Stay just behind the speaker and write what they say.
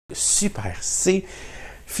Super C.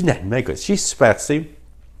 Finalement, écoute, chez Super C,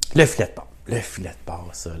 le filet de porc. Le filet de porc,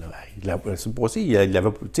 ça, là.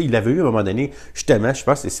 Il l'avait eu à un moment donné, justement, je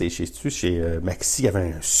pense que c'est chez Maxi, il y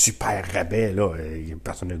avait un super rabais, là.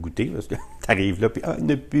 Personne n'a goûté, parce que t'arrives là, puis il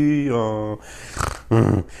n'y en a plus.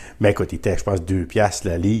 Mais écoute, il était, je pense, 2 piastres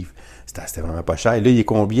la livre. C'était vraiment pas cher. Là, il est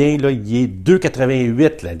combien? Là, il est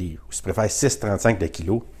 2,88 la livre. Ou si tu préfères 6,35 le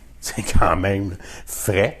kilo. C'est quand même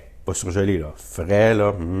frais. Pas surgelé, là. Frais,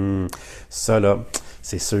 là. Ça, là,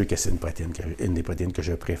 c'est sûr que c'est une des protéines que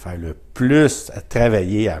je préfère le plus à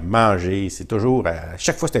travailler, à manger. C'est toujours, à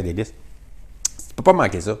chaque fois, c'est un délice. Tu peux pas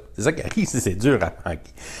manquer ça. C'est ça qui arrive, c'est dur à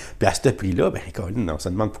manquer. Puis à ce prix-là, ben, on se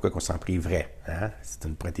demande pourquoi on s'en priverait. Hein? C'est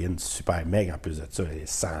une protéine super maigre en plus de ça.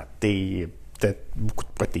 Santé, peut-être beaucoup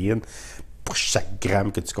de protéines pour chaque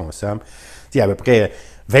gramme que tu consommes. Il y a à peu près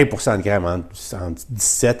 20 de grammes, entre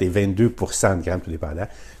 17 et 22 de grammes, tout dépendant,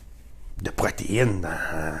 de protéines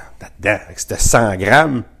là-dedans. Avec ces 100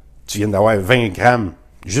 grammes, tu viens d'avoir 20 grammes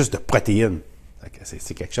juste de protéines.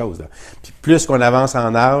 C'est quelque chose. Là. Puis plus qu'on avance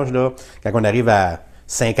en âge, là, quand on arrive à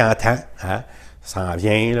 50 ans, hein, ça en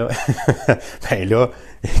vient, là. Ben là,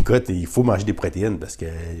 écoute, il faut manger des protéines parce que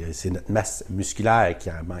c'est notre masse musculaire qui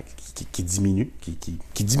en manque, qui diminue,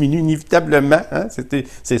 qui diminue inévitablement. Hein?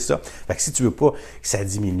 C'est ça. Fait que si tu veux pas que ça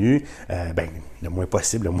diminue, ben, le moins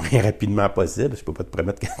possible, le moins rapidement possible, je peux pas te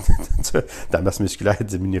promettre que ta masse musculaire ne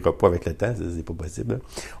diminuera pas avec le temps, c'est pas possible. Là.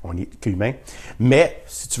 On est qu'humain. Mais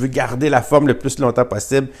si tu veux garder la forme le plus longtemps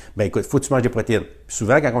possible, ben écoute, il faut que tu manges des protéines. Puis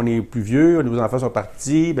souvent, quand on est plus vieux, nos enfants sont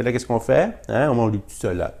partis, ben là, qu'est-ce qu'on fait? Hein? On mange des petites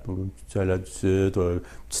salades. Une petite salade du sud, une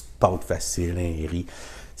petite pâte facile, un riz.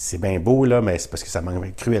 C'est bien beau, là, mais c'est parce que ça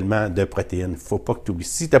manque cruellement de protéines. Faut pas que tu oublies.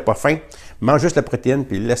 Si tu n'as pas faim, mange juste la protéine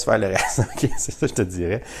puis laisse faire le reste. Okay? C'est ça que je te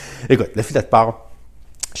dirais. Écoute, le filet de porc,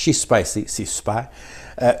 chez Super C, c'est super.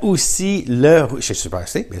 Aussi, chez Super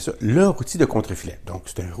C, bien sûr, le rôti de contre-filet. Donc,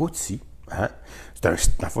 c'est un rôti. Hein?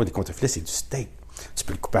 Parfois, des contre-filets, c'est du steak. Tu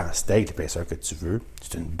peux le couper en steak, l'épaisseur que tu veux.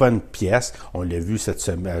 C'est une bonne pièce. On l'a vu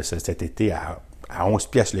cet été à 11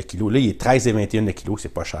 pièces le kilo. Là, il est 13 et 21 le kilo, c'est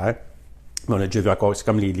pas cher. Mais on a déjà vu encore, c'est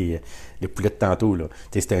comme les poulets de tantôt.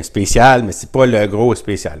 C'est un spécial, mais c'est pas le gros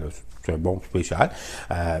spécial. Là. C'est un bon spécial.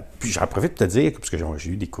 Puis j'en profite pour te dire, parce que j'ai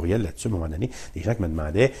eu des courriels là-dessus à un moment donné, des gens qui me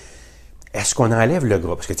demandaient, est-ce qu'on enlève le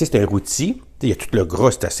gras? Parce que tu sais, c'est un rôti, il y a tout le gras,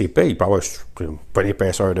 c'est assez épais, il peut avoir pas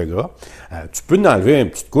d'épaisseur de gras. Tu peux en enlever une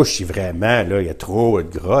petite couche si vraiment là, il y a trop de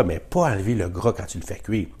gras, mais pas enlever le gras quand tu le fais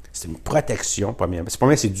cuire. C'est une protection, premièrement.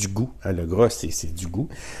 C'est du goût. Hein, le gras, c'est du goût.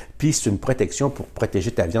 Puis, c'est une protection pour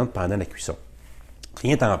protéger ta viande pendant la cuisson.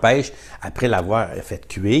 Rien t'empêche, après l'avoir fait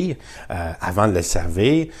cuire, avant de le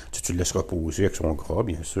servir, tu le laisses reposer avec son gras,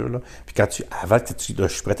 bien sûr. Là. Puis, avant que je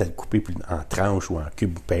suis prêt à le couper en tranches ou en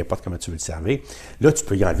cubes, ou peu importe comment tu veux le servir, là, tu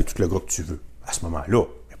peux y enlever tout le gras que tu veux, à ce moment-là,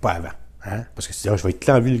 mais pas avant. Hein? Parce que si je vais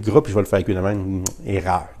te l'enlever le gras, puis je vais le faire cuire de même,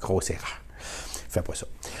 erreur, grosse erreur. Fais pas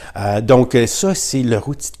ça. Donc, ça, c'est le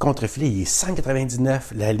rôti de contre-filet. Il est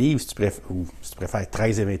 199 la livre, si tu préfères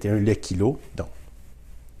 13 et 21 le kilo. Donc,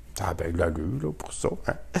 ça a bien de la gueule, là, pour ça.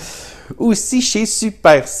 Hein? Aussi, chez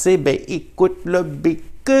Super C, ben écoute, le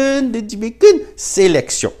bacon, du bacon,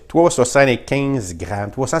 sélection. 375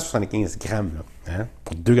 grammes, là, hein,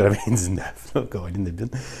 pour 2,99 $, Caroline de Bine.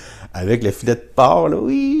 Avec le filet de porc, là,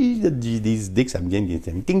 oui, j'ai des idées que ça me vient.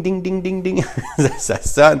 Ding, ding, ding, ding, ding. ça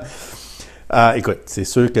sonne. Écoute, c'est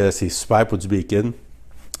sûr que c'est super pour du bacon.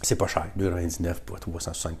 C'est pas cher, 2,99 pour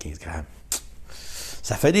 375 grammes.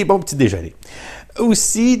 Ça fait des bons petits déjeuners.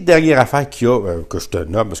 Aussi, dernière affaire qu'il y a, que je te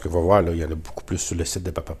nomme, parce que va voir, là, il y en a beaucoup plus sur le site de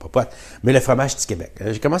Papa Popote, mais le fromage du Québec.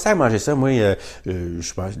 J'ai commencé à manger ça, moi,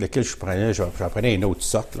 je pense, lequel j'en prenais une autre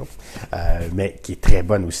sorte, là, mais qui est très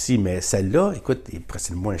bonne aussi. Mais celle-là, écoute, c'est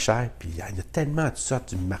le moins cher, puis il y a tellement de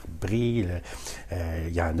sortes, du marbré,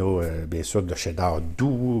 il y en a, bien sûr, de cheddar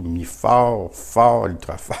doux, mi-fort, fort,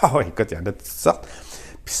 ultra fort, écoute, il y en a de toutes sortes.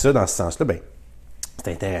 Puis ça, dans ce sens-là, ben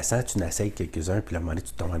c'est intéressant, tu en essayes quelques-uns, puis à un moment donné,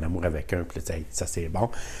 tu tombes en amour avec un, puis là, ça c'est bon.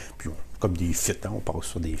 Puis comme des fits, hein, on passe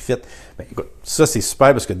sur des fits. Ben, écoute, ça c'est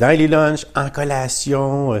super parce que dans les lunchs, en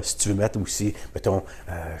collation, si tu veux mettre aussi, mettons,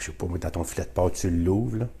 je sais pas, dans ton filet de porc, tu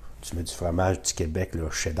l'ouvres, là, tu mets du fromage du Québec, là,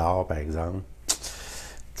 cheddar par exemple.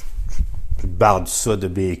 Tu barres ça de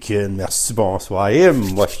bacon, merci, bonsoir. Et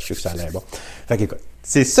moi, je sais que ça a l'air bon. Fait qu'écoute,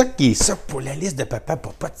 c'est ça qui est ça pour la liste de Papa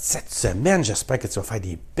Popote cette semaine. J'espère que tu vas faire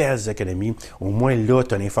des belles économies. Au moins là,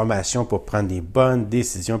 tu as l'information pour prendre des bonnes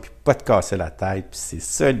décisions puis pas te casser la tête. Puis c'est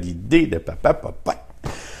ça l'idée de Papa Popote.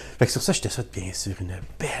 Fait que sur ça, je te souhaite bien sûr une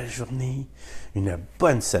belle journée, une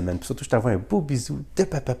bonne semaine. Puis surtout, je t'envoie un beau bisou de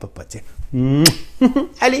Papa Popote.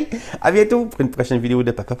 Allez, à bientôt pour une prochaine vidéo de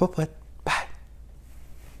Papa Popote.